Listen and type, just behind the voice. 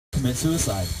commit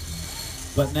suicide.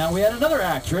 But now we had another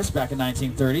actress back in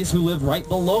 1930s who lived right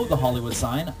below the Hollywood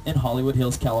sign in Hollywood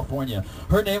Hills, California.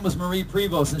 Her name was Marie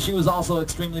Prevost, and she was also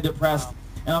extremely depressed.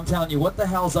 And I'm telling you, what the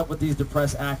hell's up with these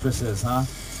depressed actresses, huh?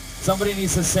 Somebody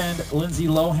needs to send Lindsay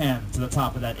Lohan to the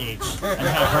top of that H and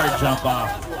have her jump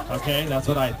off. Okay, that's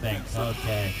what I think.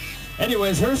 Okay.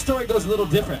 Anyways, her story goes a little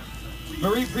different.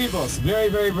 Marie Prevost, very,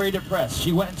 very, very depressed.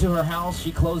 She went into her house,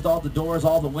 she closed all the doors,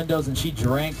 all the windows, and she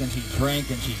drank and she drank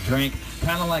and she drank,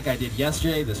 kind of like I did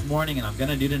yesterday, this morning, and I'm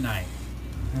going to do tonight.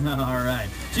 All right.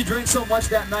 She drank so much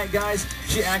that night, guys,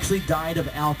 she actually died of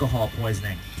alcohol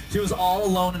poisoning. She was all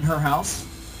alone in her house.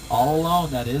 All alone,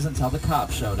 that is, until the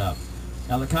cops showed up.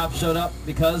 Now, the cops showed up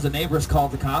because the neighbors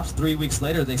called the cops. 3 weeks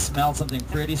later, they smelled something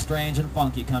pretty strange and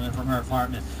funky coming from her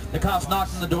apartment. The cops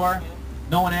knocked on the door.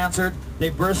 No one answered. They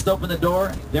burst open the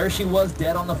door. There she was,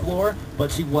 dead on the floor,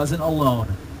 but she wasn't alone.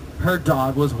 Her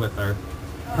dog was with her.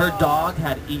 Her dog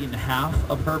had eaten half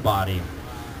of her body.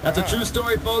 That's a true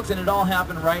story, folks, and it all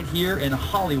happened right here in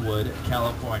Hollywood,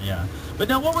 California. But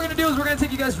now what we're going to do is we're going to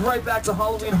take you guys right back to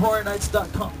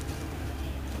HalloweenHorrorNights.com.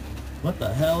 What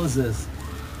the hell is this?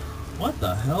 What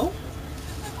the hell?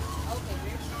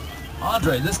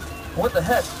 Andre, this, what the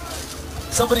heck?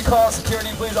 Somebody call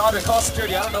security, please. Andre, call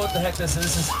security. I don't know what the heck this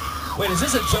is. Wait, is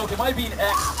this a joke? It might be an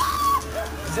X.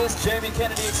 Is this Jamie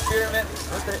Kennedy experiment?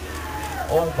 What the?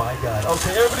 Oh my God.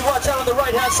 Okay, everybody watch out on the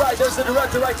right-hand side. There's the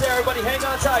director right there. Everybody hang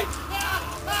on tight.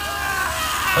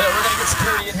 Okay, we're going to get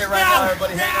security in here right now.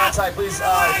 Everybody hang on tight. Please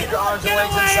keep your arms and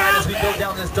legs inside as we go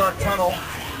down this dark tunnel.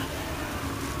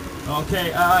 Okay,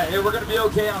 we're going to be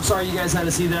okay. I'm sorry you guys had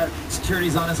to see that.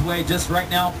 Security's on its way. Just right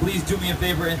now, please do me a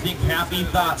favor and think happy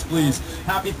thoughts, please.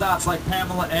 Happy thoughts like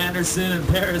Pamela Anderson and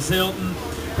Paris Hilton,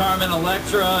 Carmen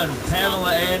Electra and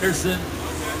Pamela Anderson.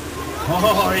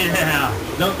 Oh, yeah.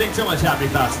 Don't think too much happy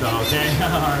thoughts, though, okay?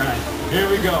 All right. Here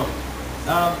we go.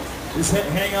 Just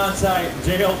hang on tight.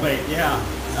 Jailbait, yeah.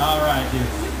 All right, dude.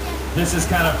 This is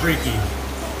kind of freaky.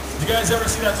 Did you guys ever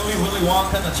see that movie Willy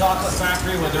Wonka and the Chocolate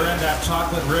Factory where they're in that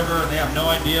chocolate river and they have no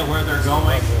idea where they're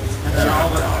going? And then all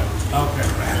the... Okay.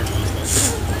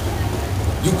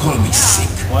 You call me sick.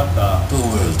 What the? The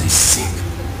world is sick.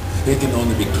 It can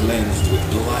only be cleansed with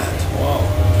blood. Whoa.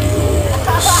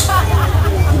 Yours.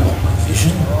 You want my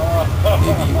vision?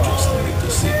 Maybe you just need to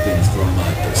see things from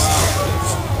my perspective.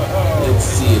 Let's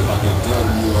see if I can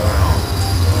turn you around.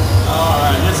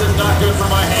 Alright, this is not good for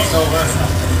my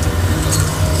hangover.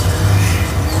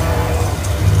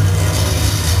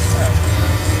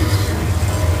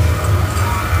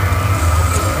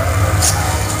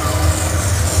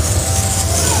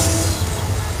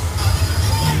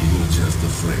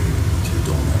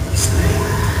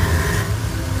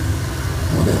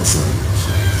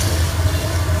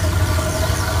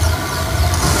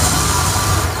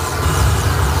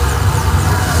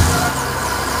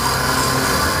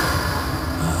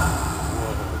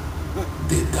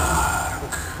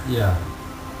 Yeah.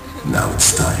 Now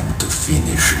it's time to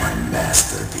finish my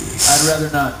masterpiece. I'd rather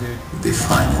not, dude. The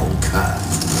final cut.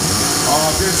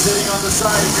 Oh, if you're sitting on the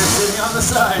side, if you're sitting on the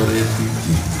side.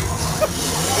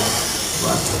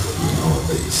 But you know what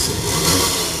they say.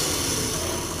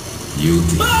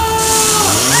 Beauty.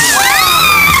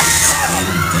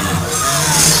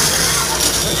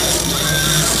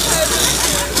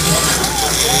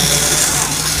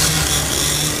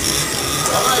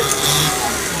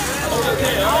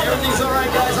 Everything's all right,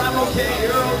 guys. I'm okay.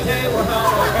 You're okay. We're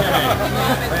all okay.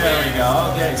 There we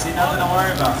go. Okay. See, nothing to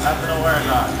worry about. Nothing to worry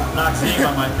about. Not seeing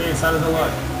on my face. How does it look?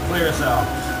 Clear yourself.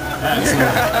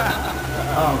 Excellent.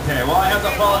 Okay. Well, I have to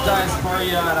apologize for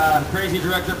you, crazy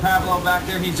director Pablo back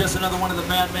there. He's just another one of the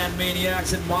madman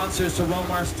maniacs and monsters to roam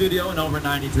our studio in over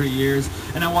 93 years.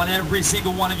 And I want every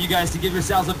single one of you guys to give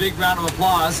yourselves a big round of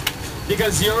applause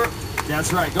because you're...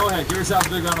 That's right. Go ahead. Give yourselves a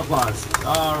big round of applause.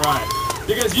 All right.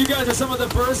 Because you guys are some of the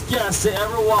first guests to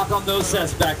ever walk on those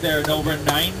sets back there in over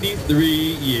 93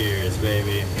 years,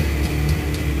 baby.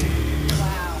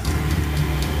 Wow.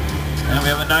 And we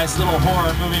have a nice little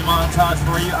horror movie montage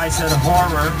for you. I said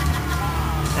horror.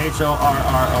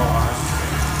 H-O-R-R-O-R.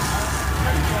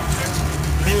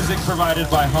 Music provided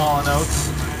by Hall & Oates.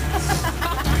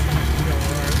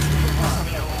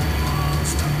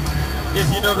 If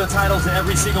you know the titles to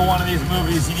every single one of these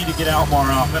movies, you need to get out more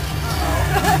often.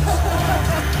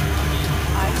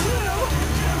 I do.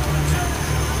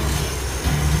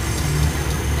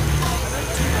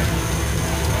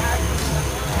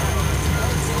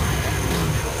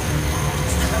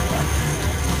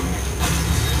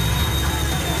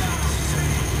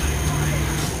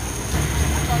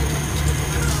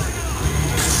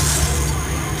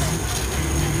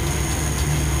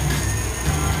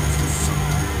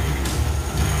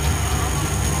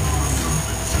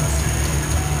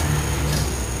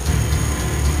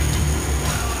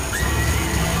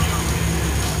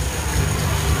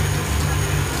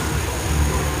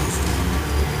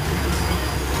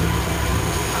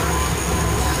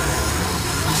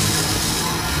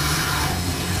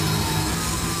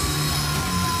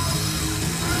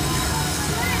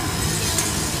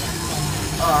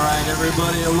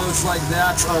 everybody, it looks like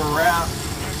that's a wrap.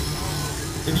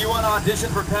 If you want to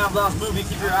audition for Pavlov's movie,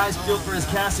 keep your eyes peeled for his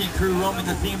casting crew roaming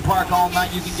the theme park all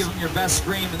night. You can give them your best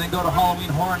scream and then go to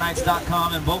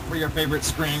HalloweenHorrorNights.com and vote for your favorite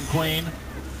scream queen.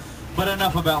 But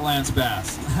enough about Lance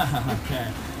Bass.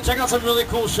 Okay. Check out some really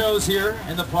cool shows here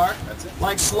in the park,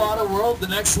 like Slaughter World. The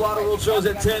next Slaughter World show is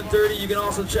at 10:30. You can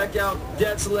also check out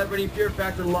Dead Celebrity Fear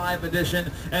Factor Live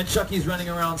Edition, and Chucky's running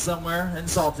around somewhere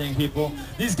insulting people.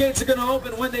 These gates are going to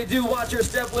open. When they do, watch your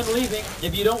step when leaving.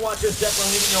 If you don't watch your step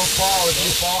when leaving, you'll fall. If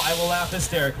you fall, I will laugh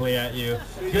hysterically at you.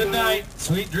 Good night.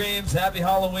 Sweet dreams. Happy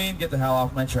Halloween. Get the hell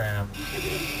off my tram.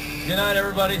 Good night,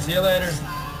 everybody. See you later.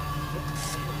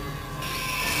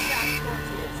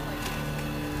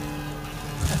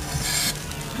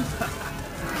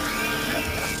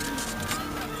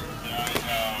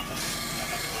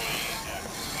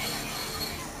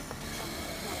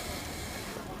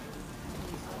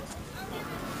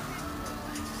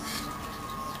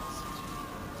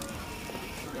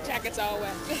 Jacket's all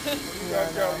wet. You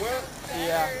guys got wet?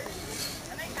 Yeah.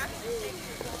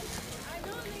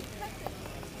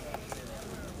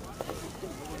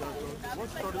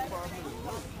 What's 35 minutes?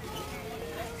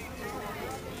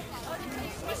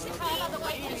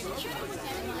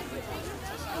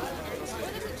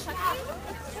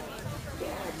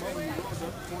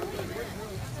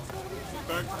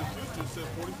 Back to the Future said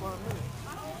 45 minutes.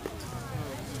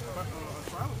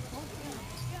 Asylum.